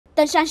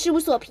登山事务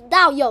所频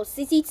道有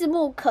CC 字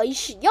幕可以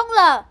使用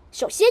了。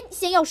首先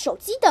用手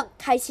机等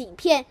开启影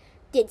片，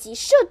点击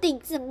设定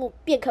字幕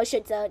便可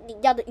选择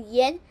您要的语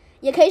言，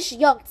也可以使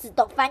用自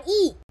动翻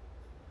译。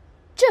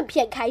正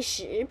片开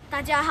始，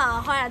大家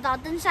好，欢迎来到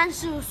登山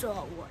事务所，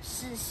我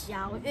是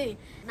小玉。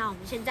那我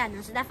们现在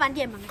呢是在饭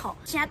店门口，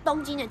现在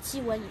东京的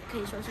气温也可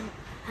以说是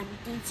很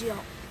低，只有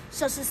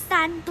摄氏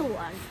3度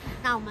而已。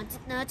那我们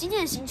呢今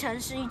天的行程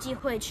是预计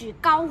会去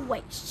高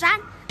尾山。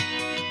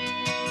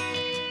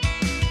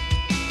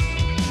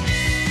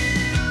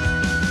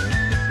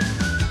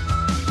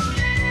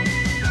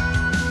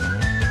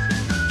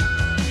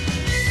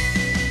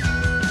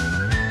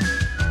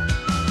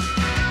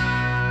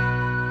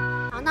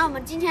那我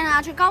们今天呢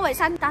要去高尾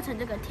山，搭乘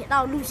这个铁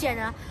道路线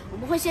呢，我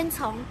们会先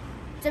从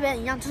这边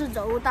一样，就是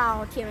走路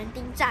到铁园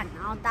町站，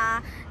然后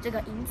搭这个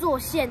银座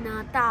线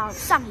呢到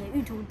上野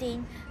玉图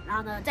町，然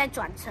后呢再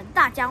转乘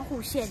大江户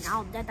线，然后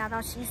我们再搭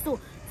到新宿，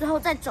最后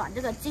再转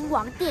这个京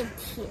王电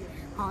铁，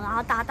好，然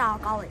后搭到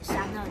高尾山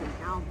那里，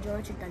然后我们就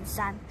会去登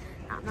山。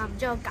好，那我们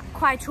就赶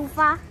快出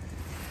发。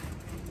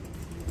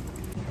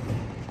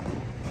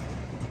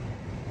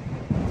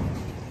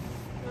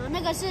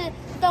那个是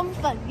东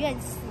本院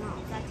寺。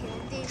在铁园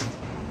町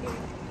旁边。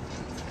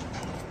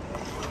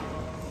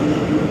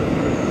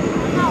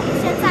那我们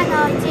现在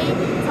呢，已经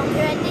从铁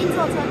园町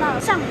坐车到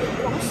了上野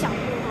广小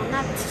路哈。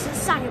那其实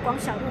上野广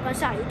小路跟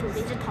上野玉图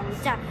町是同一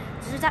站，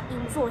只是在银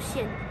座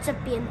线这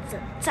边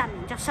的站名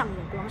叫上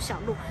野广小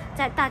路，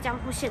在大江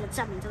户线的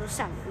站名叫做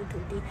上野玉图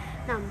町。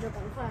那我们就赶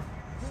快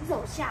直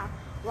走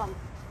往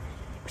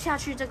下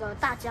去这个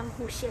大江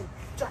户线，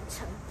转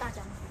乘大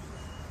江户线。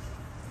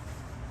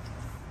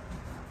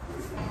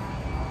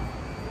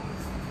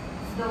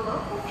The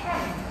local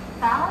train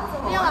bound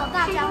for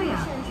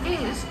Shibuya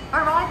is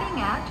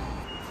arriving at。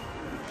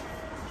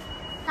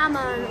他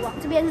们往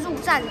这边入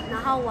站，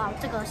然后往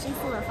这个新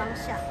宿的方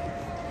向。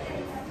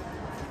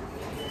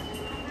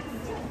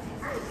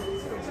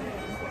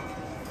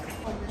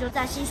我们就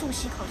在新宿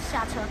西口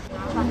下车，然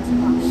后换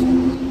京王线。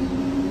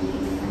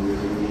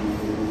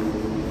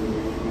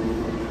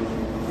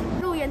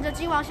路沿着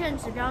京王线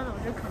指标走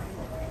就可以。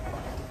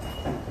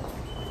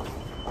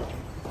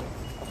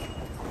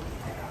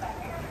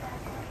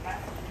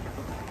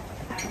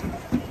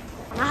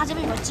然后它这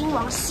边有京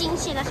王新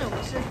线，但是我们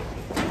是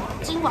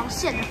京王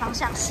线的方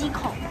向西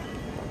口。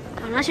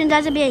好，那现在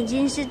这边已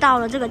经是到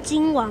了这个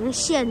京王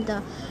线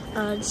的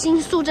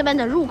新宿这边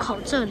的入口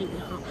这里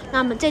了哈。那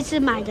我们这次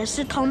买的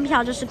是通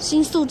票，就是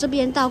新宿这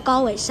边到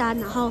高尾山，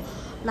然后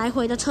来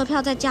回的车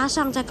票再加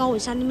上在高尾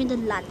山那边的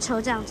缆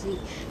车这样子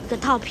一个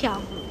套票。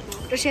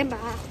就先把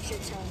它选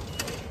成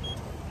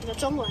这个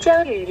中文，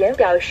将语言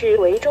表示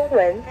为中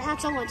文。它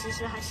中文其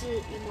实还是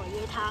英文，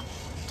因为它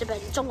这本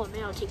中文没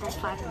有提供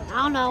翻译。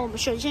然后呢，我们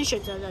先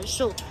选择人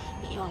数，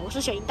我是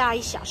选一大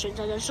一小，选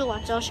择人数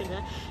完之后选择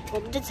我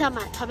们这次要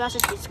买车票是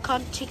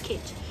discount ticket，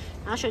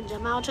 然后选择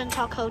mountain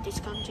taco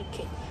discount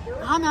ticket。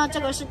然后呢，这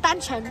个是单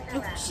程，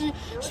是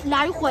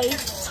来回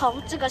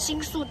从这个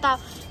新宿到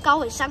高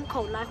尾山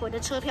口来回的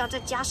车票，再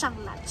加上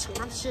缆车，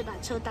那是缆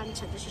车单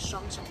程，这是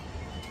双程。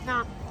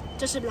那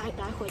这是来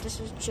回，这是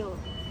就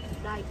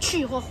来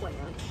去或回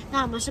了。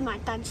那我们是买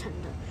单程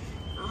的，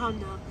然后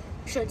呢，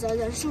选择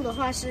人数的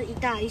话是一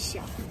大一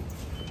小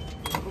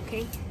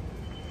 ，OK，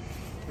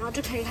 然后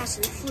就可以开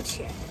始付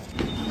钱。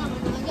那我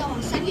们呢要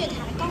往三月台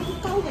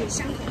高尾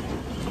山口。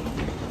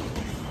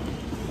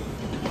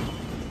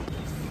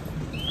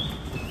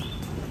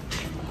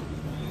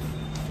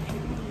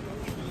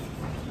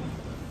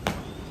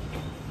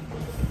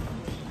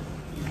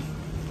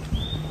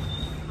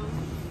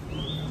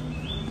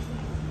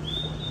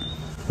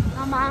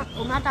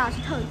我们要搭的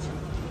是特急。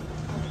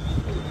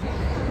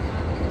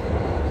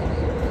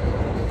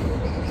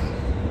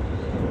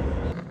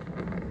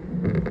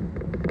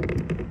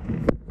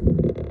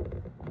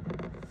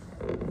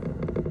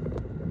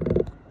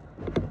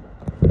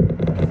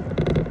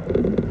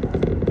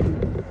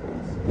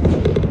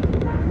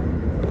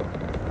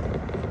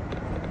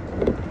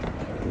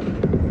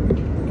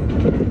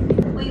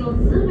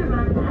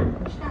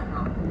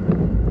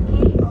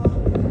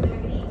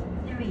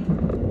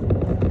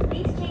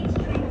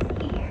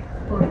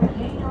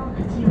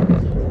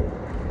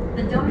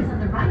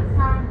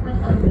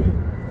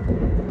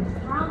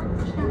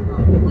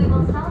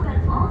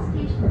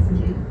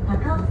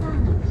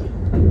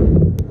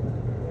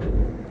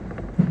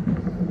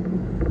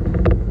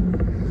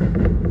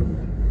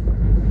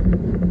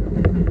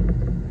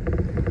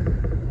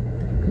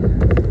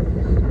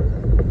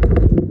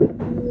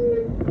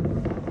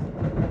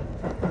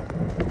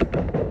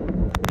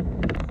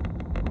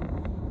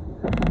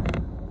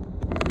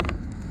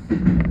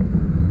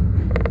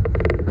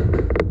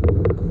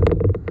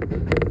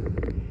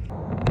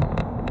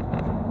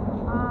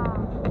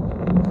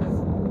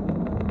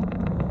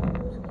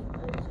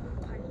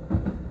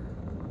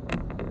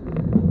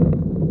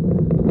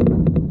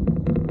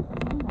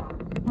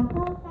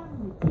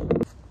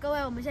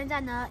现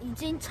在呢，已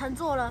经乘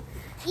坐了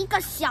1个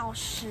小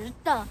时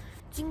的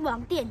京王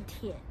电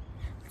铁，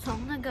从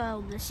那个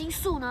我们的新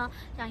宿呢，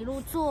这样一路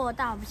坐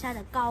到我们现在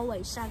的高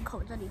尾山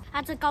口这里。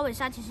它这高尾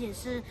山其实也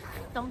是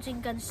东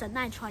京跟神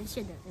奈川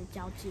县的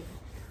交界。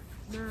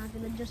那这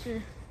边就是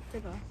这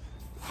个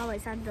高尾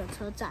山的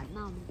车站。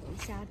那我们等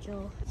一下就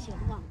前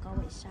往高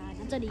尾山。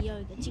那这里也有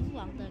一个金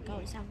王的高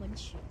尾山温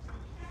泉。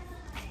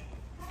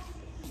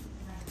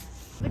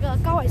这个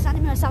高尾山那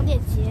边的商店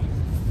街。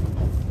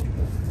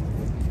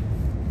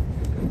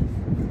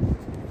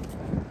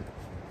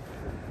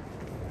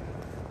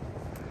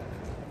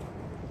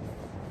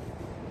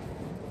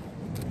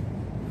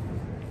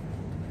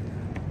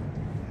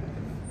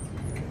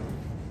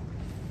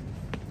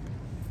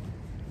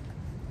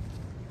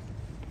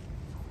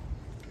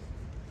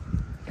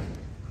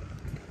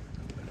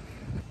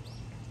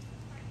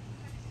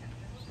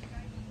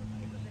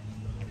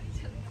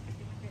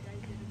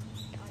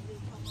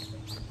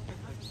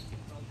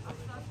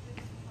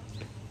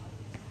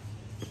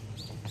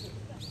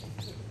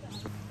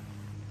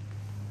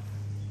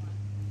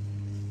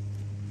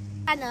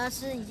现在呢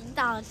是已经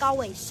到了高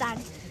尾山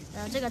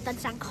的这个登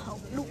山口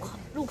入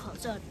口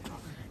这里哦。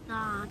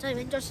那这里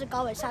面就是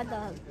高尾山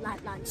的缆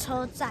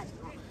车站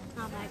哦。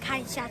那我们来看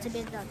一下这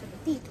边的这个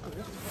地图。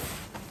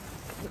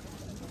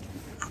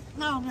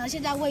那我们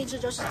现在位置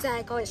就是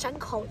在高尾山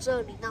口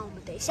这里。那我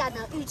们等一下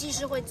呢，预计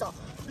是会走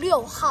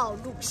6号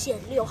路线，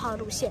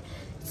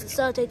紫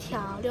色这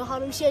条6号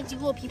路线经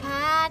过琵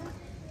琶，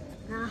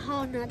然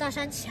后呢到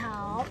山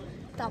桥。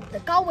到我们的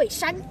高尾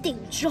山顶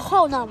之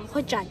后呢，我们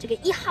会转这个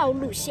1号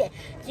路线，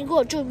经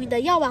过著名的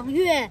药王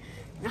院，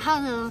然后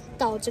呢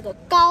到这个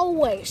高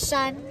尾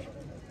山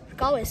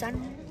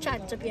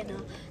站这边呢，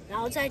然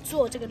后再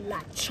坐这个缆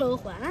车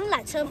回来。那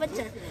缆车分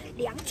成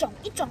2种，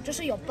一种就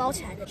是有包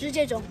起来的，就是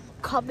这种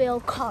cable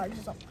car 这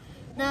种。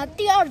那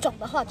第2种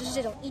的话就是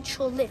这种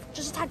echo lift，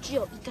 就是它只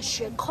有一个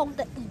悬空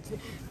的椅子。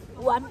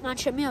完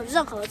全没有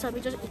任何的侧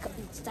面，就是一个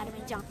椅子在那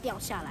边这样掉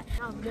下来。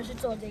那我们就是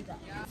坐这个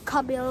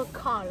cable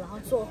car， 然后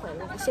坐回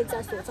我们现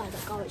在所在的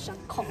高尾山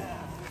口。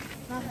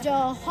那我们就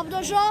话不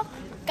多说，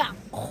赶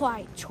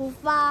快出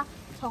发，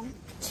从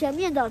前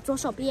面的左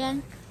手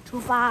边出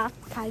发，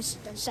开始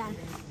登山。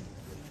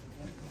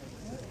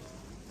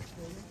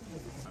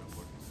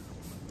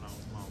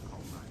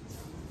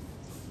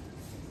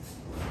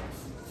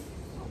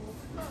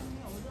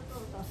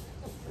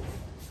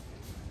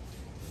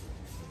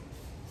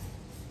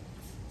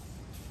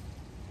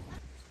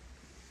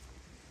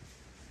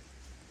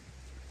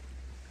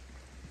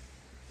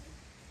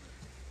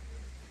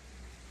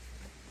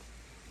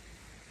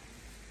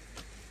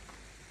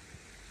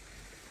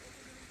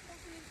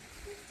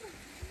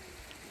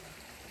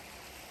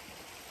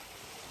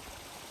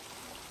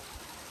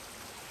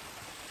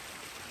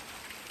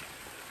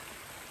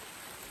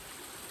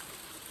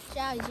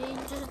现在已经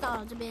就是到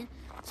了这边，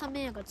上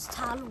面有个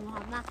岔路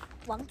哈，那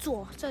往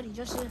左这里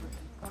就是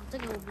往这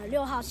个我们的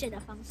6号线的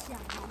方向，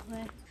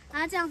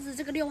那这样子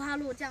这个6号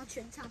路这样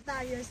全长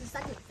大约是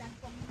3.3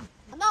公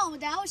里。那我们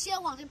等一下会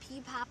先往这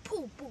琵琶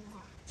瀑布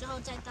哈，之后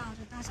再到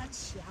这大山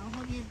桥，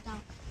后面到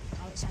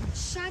高尾山的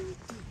山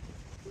顶。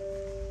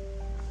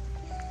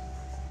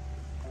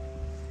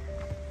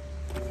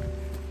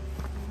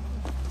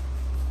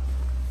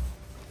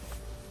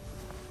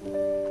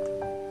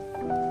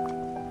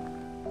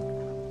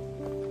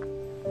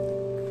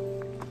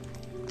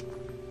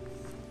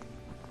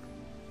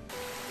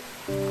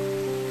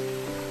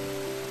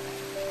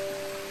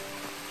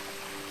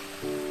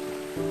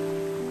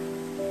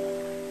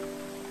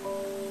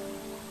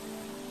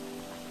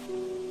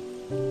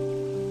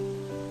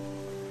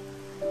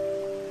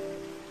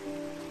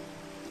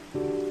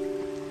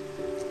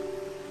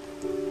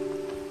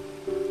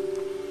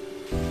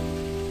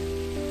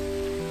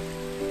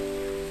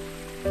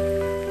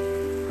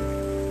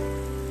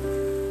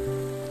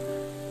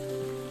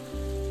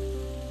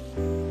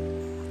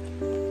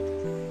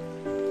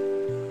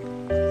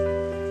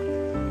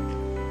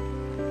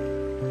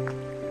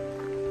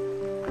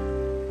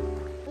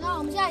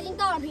已经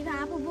到了琵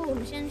琶瀑布，我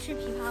们先去琵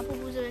琶瀑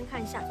布这边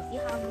看一下，走1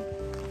号路。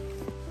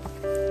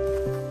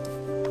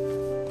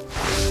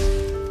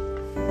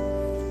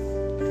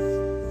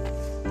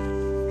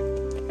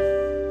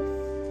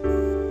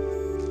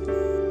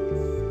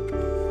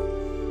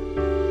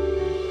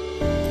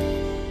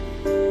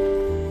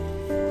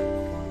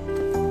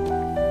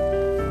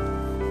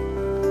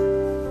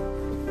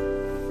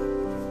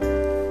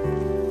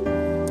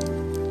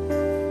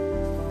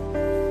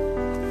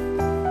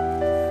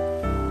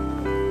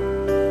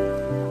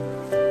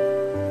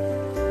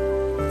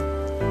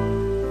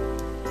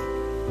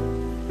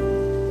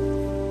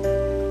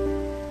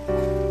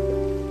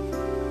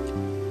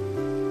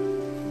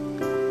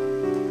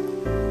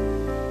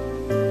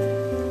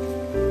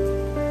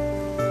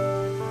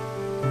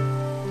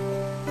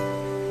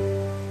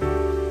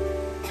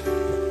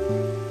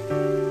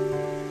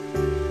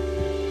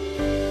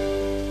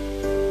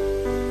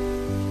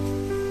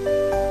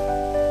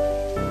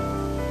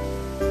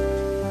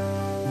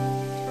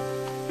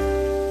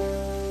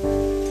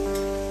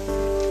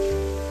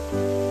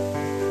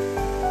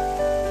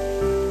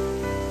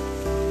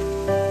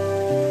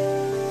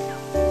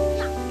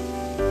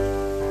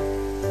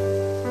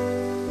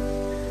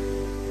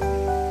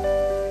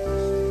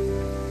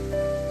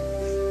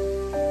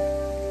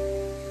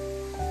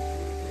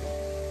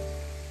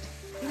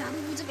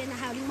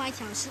外一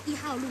条是1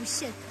号路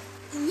线，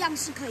一样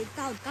是可以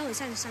到高尾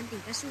山山顶，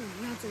但是我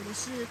们要走的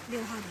是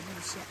6号的路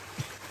线。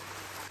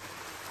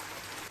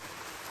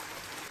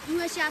因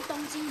为现在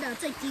东京的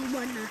最低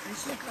温呢，还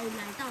是可以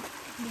来到0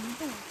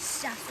度以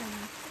下，所以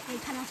呢，可以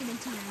看到这边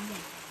竟然有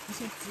一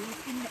些结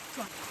冰的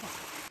状况。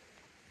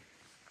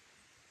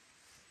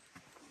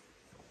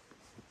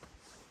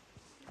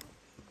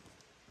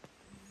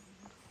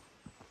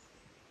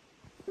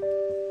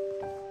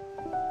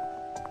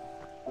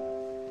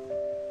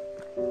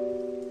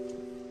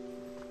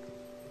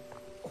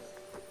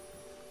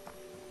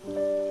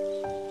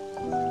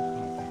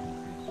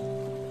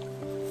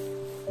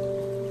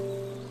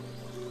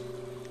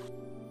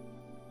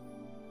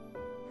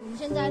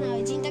现在呢，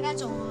已经大概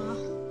走了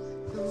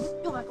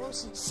600公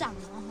尺以上了。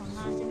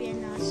那这边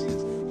呢是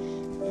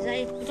也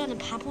在不断的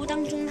爬坡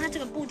当中。它这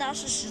个步道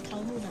是石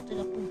头路的这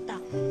个步道，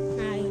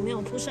那有没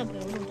有铺设柏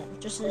油路的？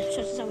就是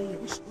算是稍微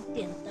圆形一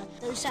点的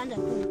登山的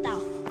步道。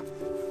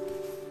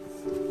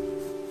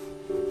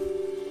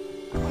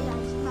太阳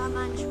是慢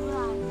慢出来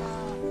的，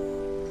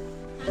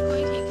那各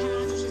位可以看到，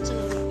就是这里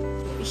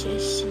有一些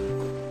溪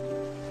谷，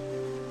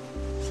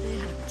所以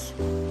还不错。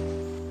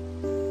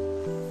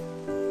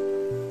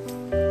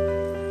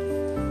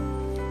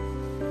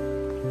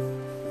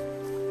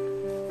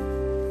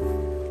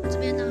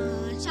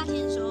夏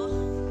天的时候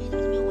可以在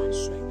这边玩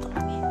水，然后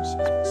那边有些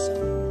什么生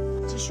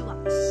物，继续往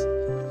西。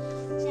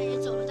现在也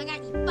走了大概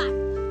一半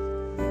了。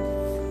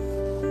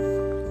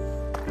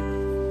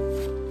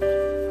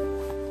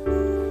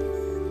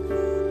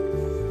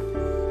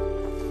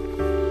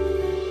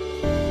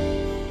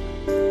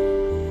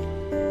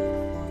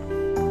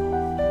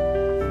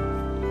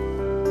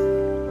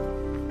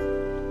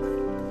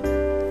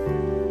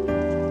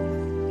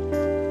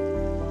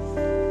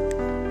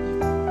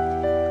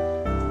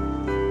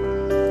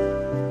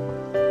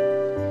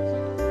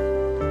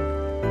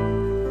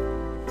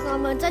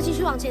再继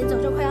续往前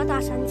走，就快要大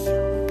山桥了。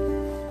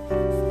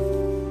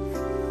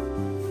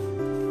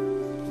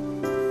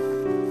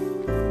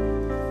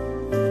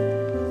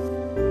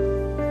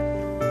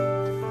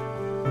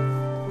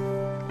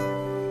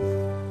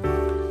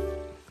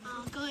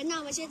好，各位，那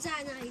我们现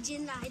在呢，已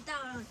经来到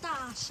了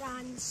大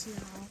山桥。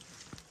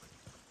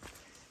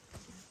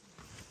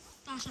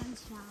大山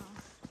桥。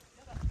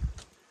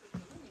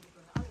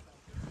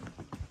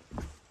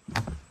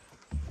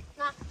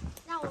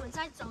那我们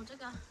再走这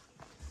个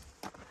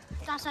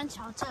大山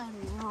桥这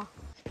里哦，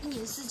一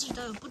年四季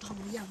都有不同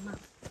的样貌。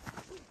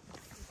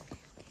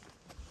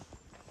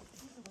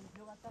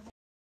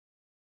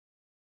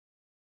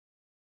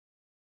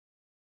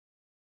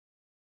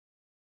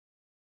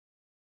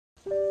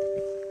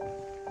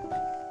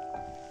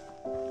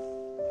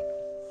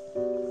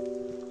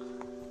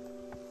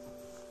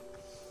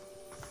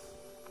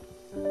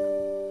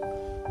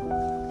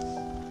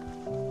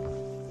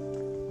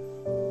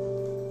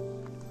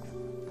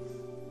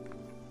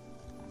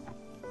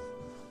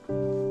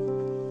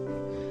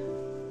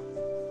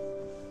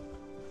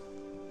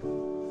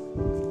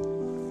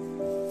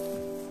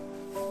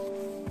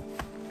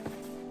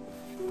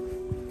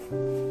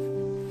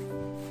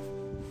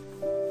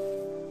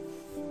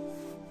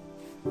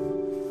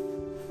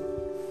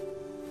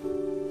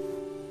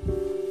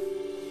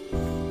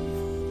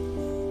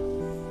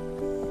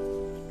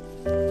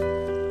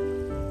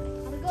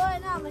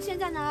现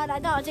在呢，来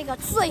到了这个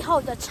最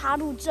后的岔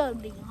路这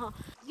里哈，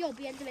右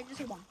边这边就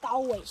是往高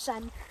尾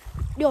山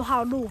6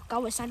号路高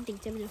尾山顶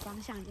这边的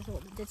方向，就是我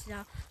们这次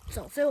要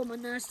走，所以我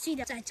们呢记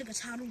得在这个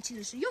岔路记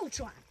得是右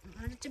转，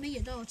这边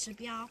也都有指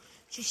标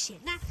去写。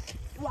那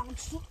往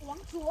左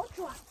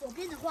转，左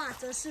边的话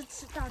则是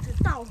到这个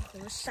稻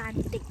荷山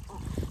顶哦，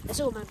可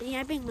是我们应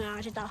该并没有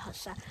要去稻荷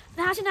山。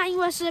那它现在因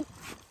为是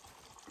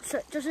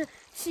水，就是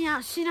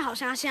现在好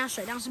像现在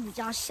水量是比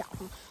较小哈，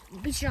我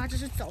们必须要就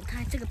是走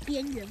开这个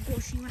边缘过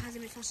去，因为它这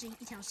边算是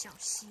一条小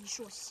溪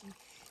朔溪。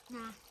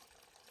那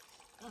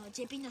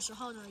结冰的时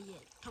候呢，也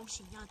通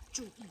行要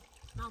注意。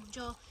那我们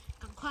就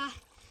赶快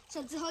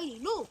剩最后1里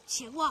路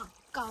前往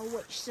高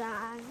尾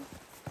山。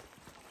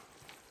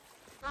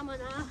那么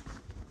呢，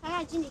大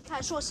概已经离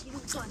开朔溪路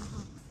段了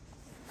哈。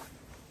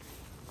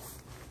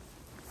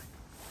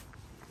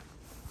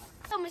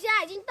那我们现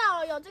在已经到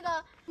了有这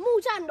个木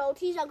栈楼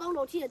梯、人工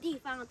楼梯的地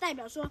方了，代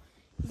表说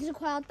已经是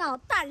快要到，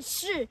但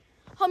是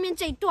后面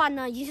这一段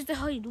呢已经是最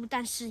后1里路，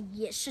但是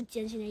也是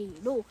艰辛的1里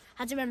路，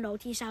它这边楼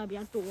梯稍微比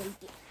较多一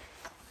点。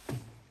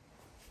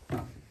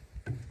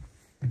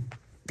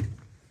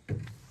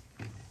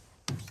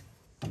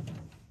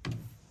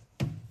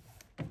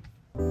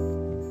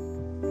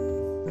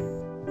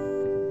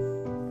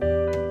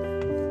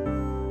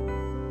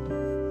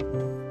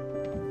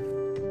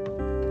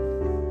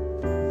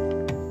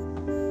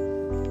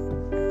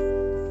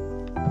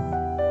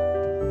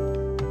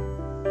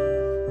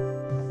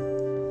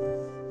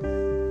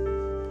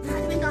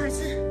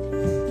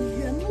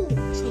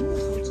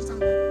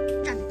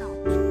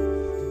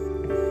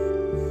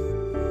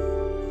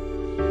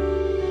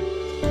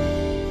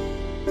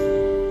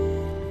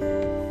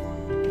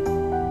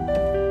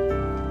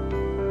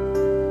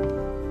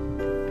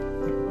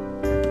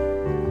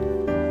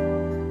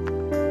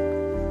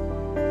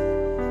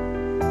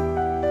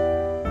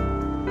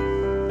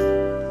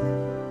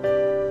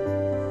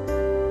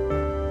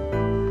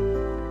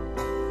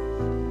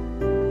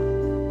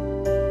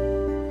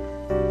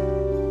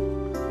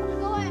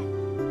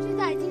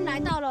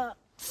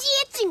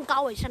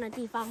尾山的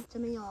地方，这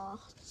边有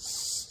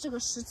这个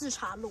十字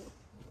岔路。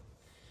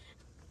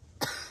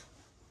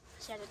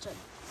现在在这里，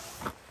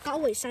高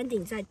尾山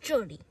顶在这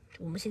里，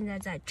我们现在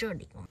在这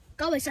里哦。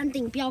高尾山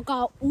顶标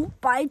高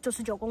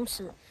599公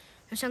尺，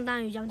就相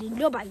当于将近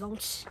600公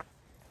尺。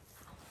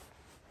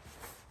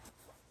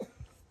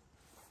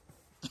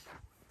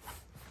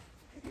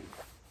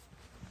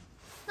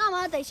那我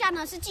们等一下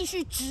呢是继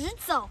续直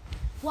走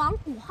往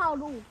5号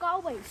路高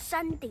尾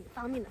山顶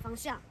方面的方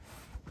向。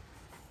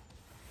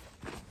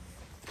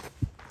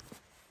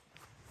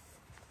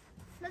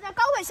那在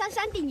高尾山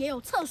山顶也有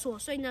厕所，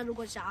所以呢，如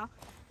果想要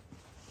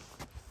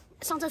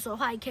上厕所的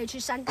话，也可以去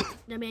山顶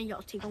那边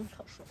有提供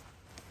厕所。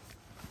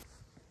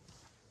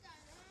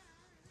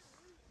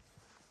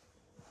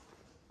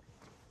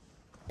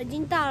已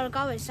经到了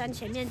高尾山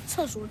前面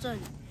厕所这里。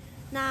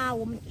那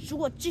我们如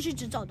果继续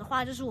直走的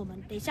话，就是我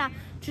们等一下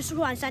去苏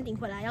完山顶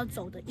回来要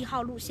走的1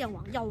号路线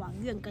往药王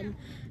院跟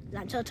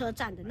缆车车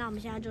站的。那我们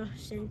现在就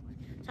先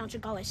上去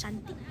高尾山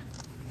顶。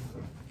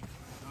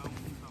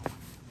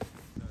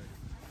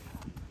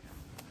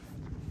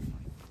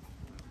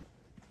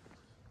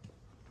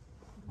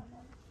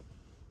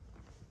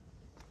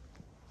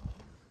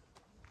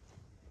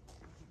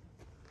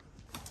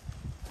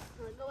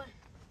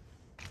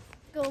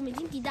各位，我们已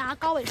经抵达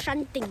高尾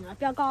山顶了，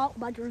标高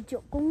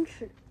599公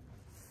尺。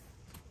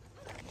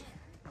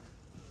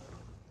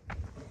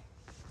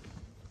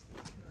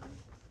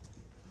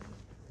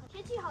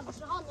天气好的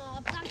时候呢，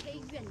不但可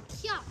以远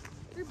眺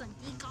日本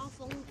第一高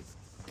峰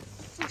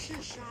富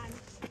士山，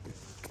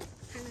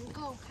还能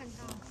够看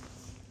到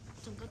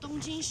整个东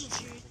京市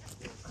区。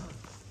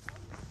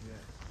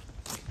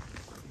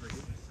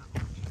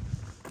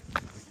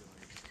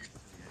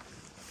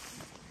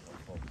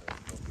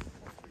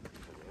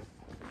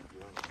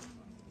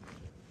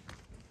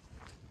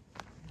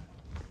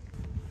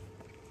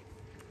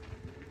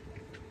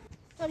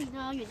这里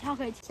呢，远眺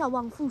可以眺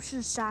望富士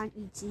山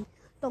以及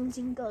东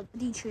京各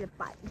地区的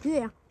百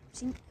岳。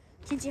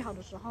天气好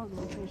的时候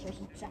呢，可以说是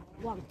展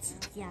望极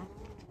佳。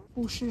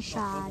富士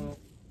山，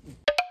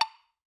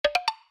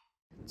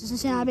只是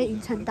现在被云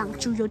层挡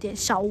住，有点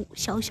小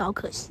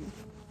可惜。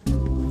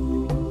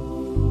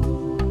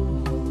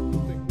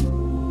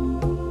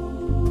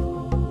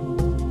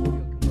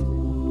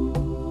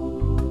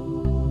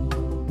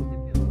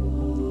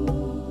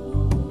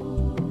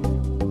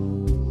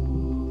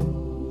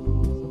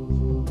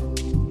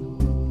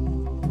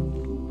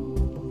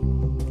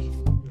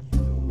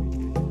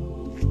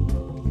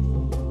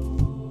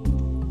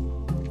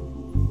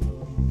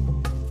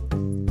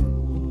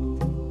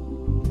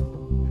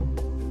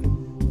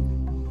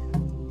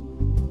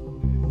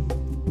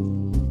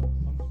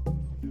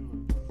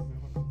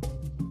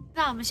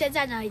那我们现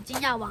在呢，已经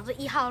要往这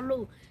1号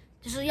路，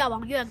就是药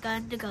王院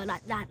跟这个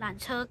缆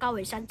车高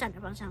尾山站的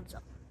方向走。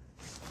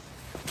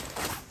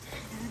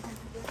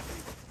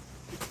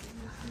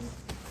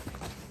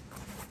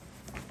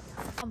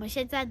我们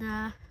现在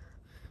呢，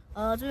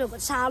这边有个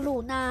岔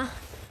路，那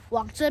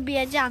往这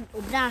边这样，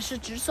我们这样是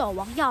直走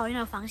往药王院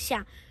的方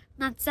向。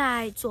那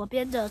在左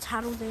边的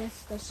岔路这边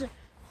的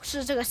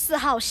是这个4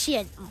号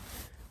线哦，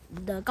我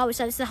们的高尾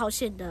山4号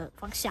线的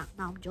方向。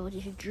那我们就继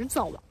续直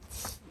走往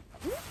前。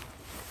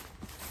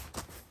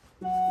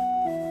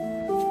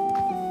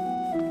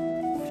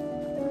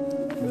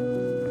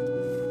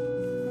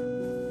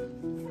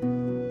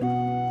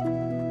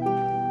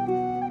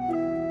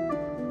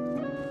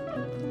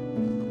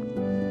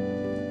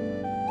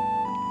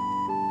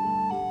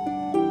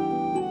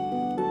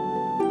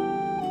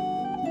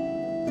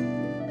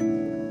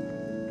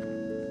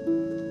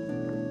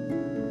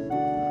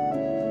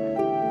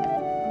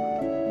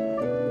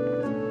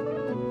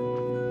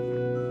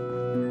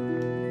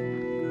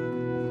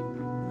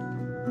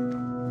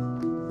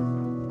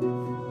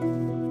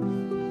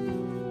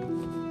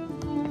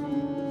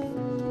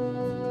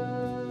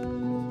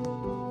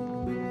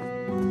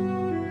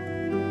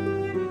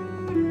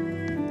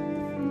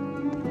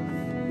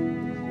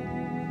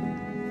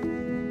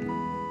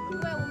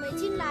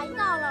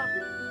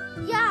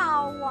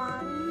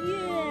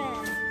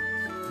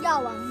药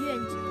王院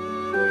景。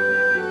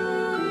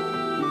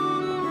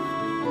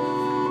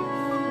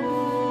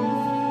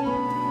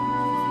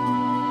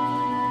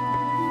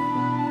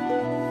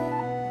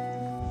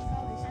高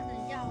尾山的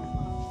药王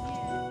院。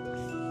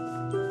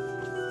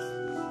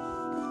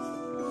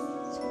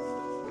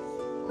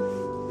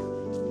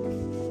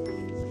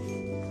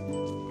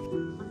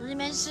我们这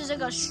边是这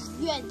个许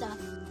愿的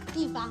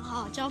地方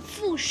哈，叫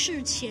富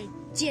士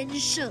监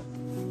舍。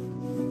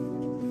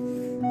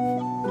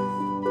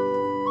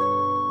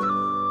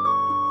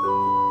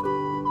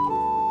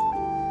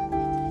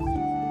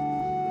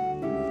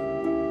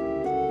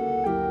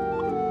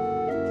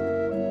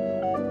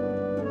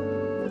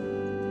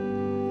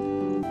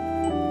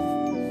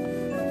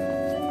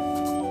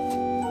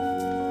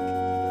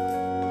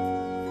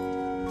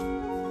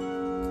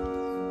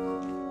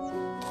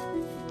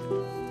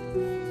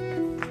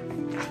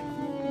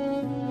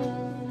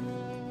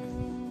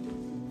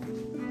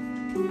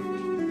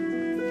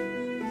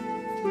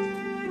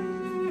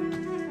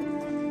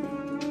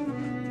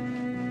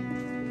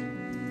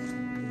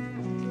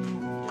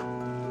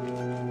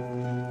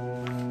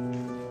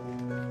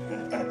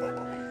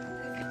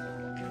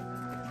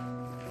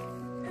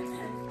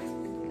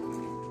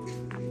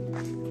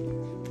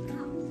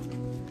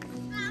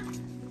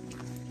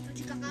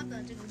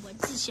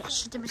小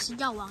时，这边是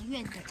药王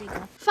院的这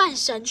个范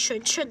神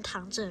玄劝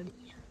堂，这里，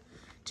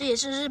这也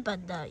是日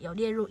本的有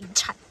列入遗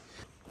产。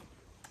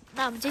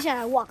那我们接下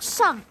来往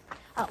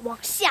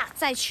下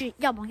再去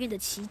药王院的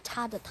其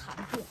他的堂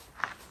院。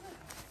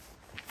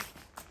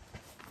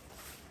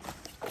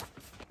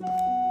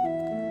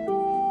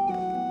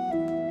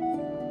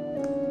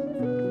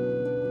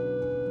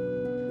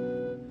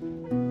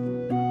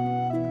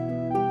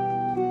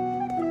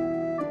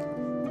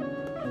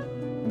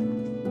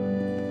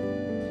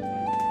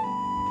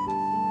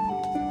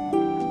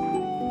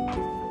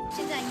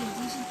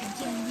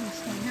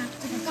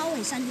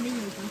山这边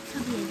有一个特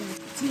别的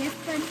结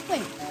分会，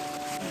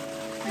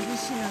那就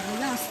是我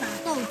要撒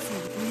豆子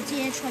迎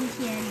接春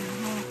天，然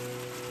后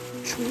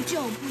除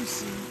旧布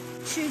新，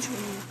驱除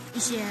一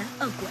些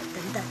恶鬼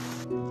等等。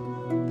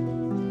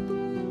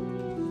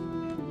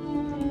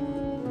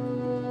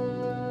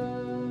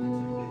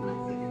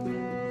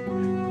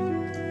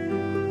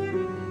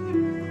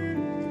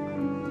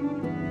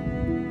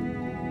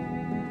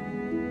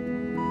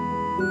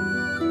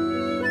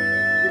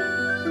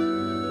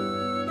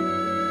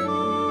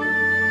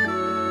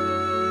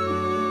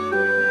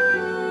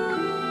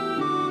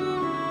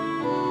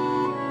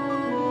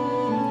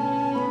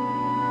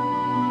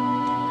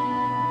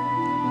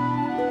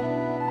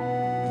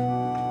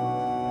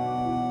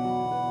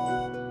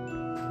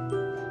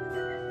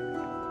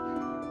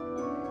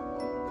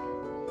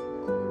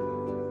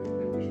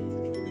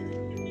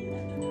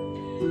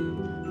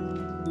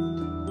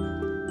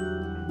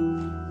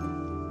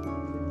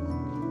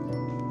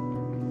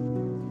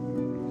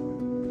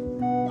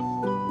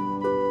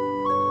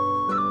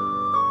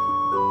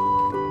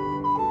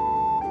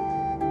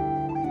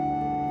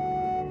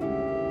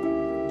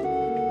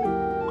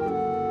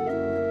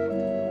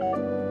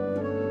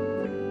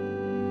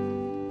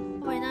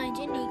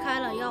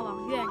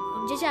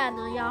接下来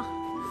呢，要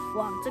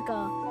往这个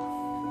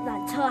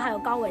缆车还有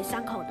高尾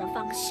山口的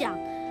方向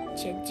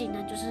前进呢，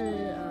就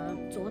是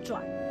左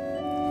转。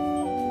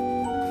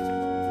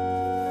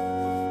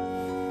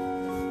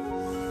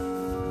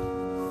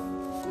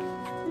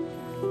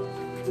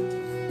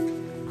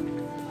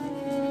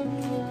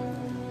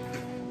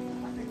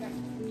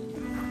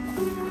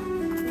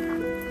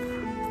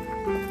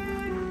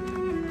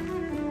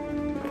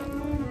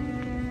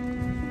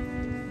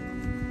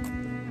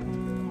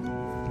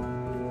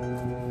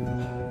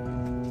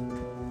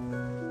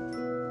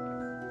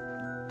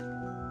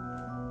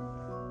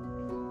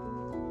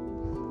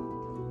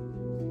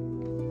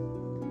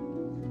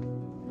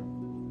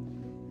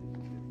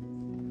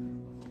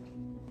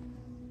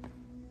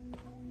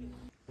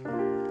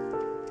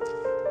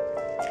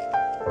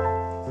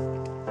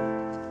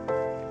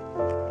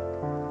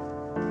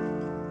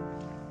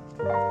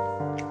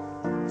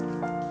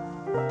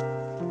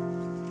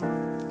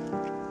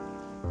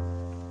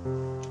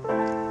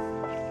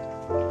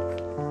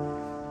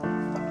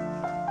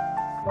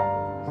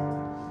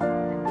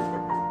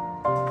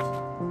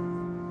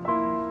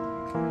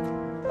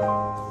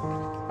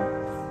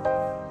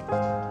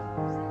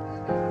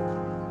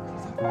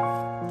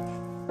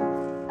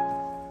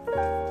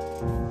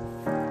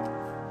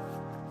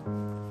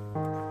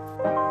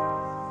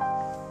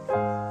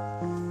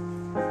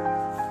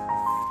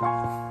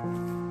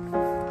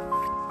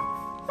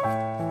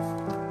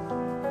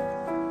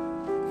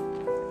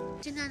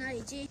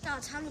到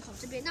岔路口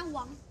这边，那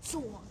往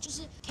左就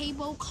是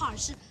cable car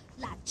是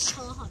缆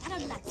车哈，它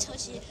的缆车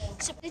其实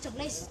是那种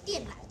类似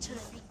电缆车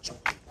的那种。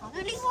好，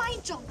那另外一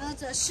种呢，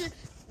则是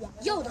往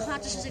右的话，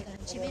就是这个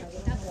前面有提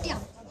到的吊。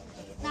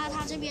那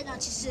它这边呢，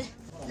其实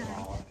来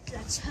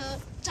缆车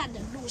站的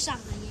路上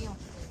呢，也有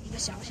一个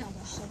小小的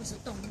猴子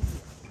动物园。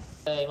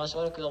今し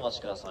ばらくお待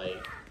ちください。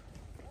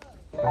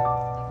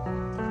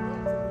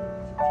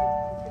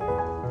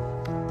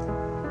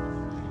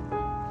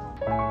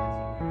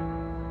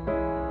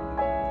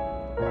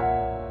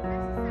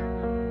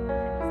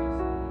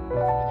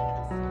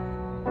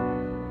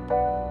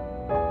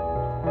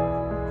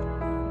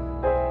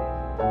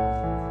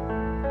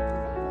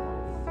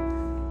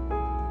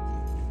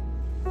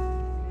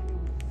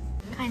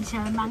看起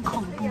来蛮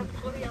恐怖的，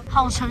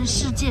号称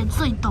世界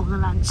最陡的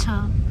缆车。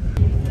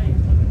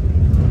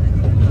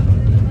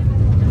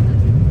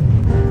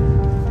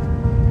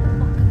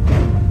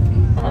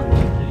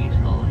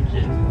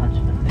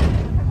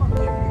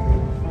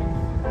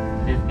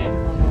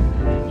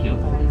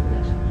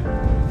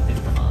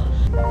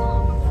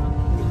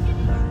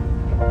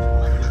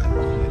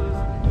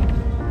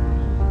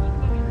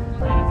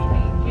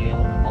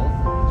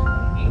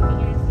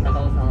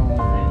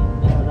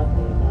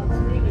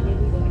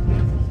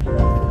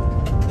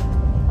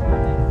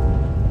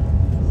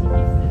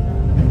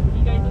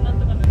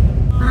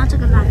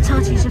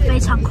非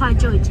常快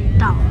就已经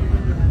到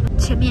了，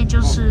前面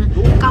就是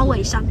高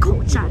尾山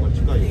口站，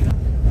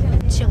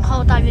前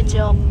后大约只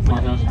有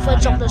5分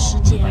钟的时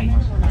间。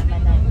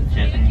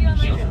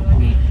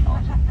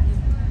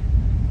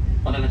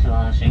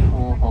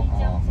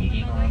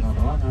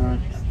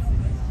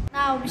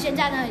那我们现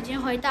在呢，已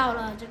经回到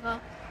了这个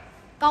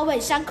高尾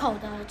山口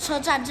的车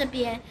站这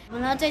边。我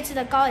们呢这次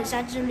的高尾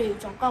山之旅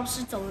总共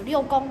是走了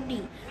6公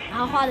里，然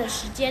后花的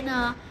时间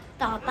呢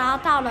达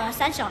到了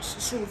3小时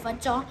15分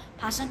钟，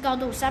爬升高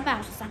度323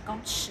公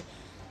尺。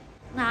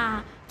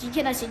那今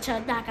天的行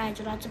程大概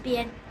就到这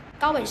边。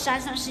高尾山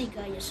算是一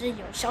个也是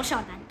有小小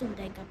难度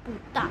的一个步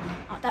道，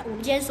好，但我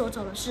们今天所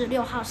走的是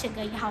6号线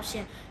跟1号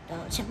线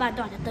的前半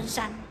段的登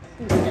山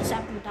步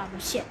道路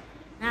线。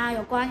那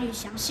有关于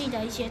详细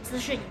的一些资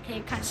讯，也可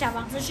以看下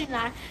方资讯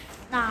栏。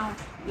那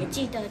也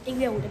记得订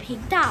阅我的频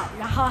道，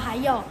然后还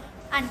有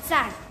按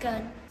赞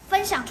跟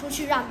分享出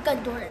去，让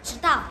更多人知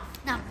道。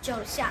那我们就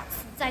下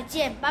次再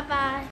见，拜拜。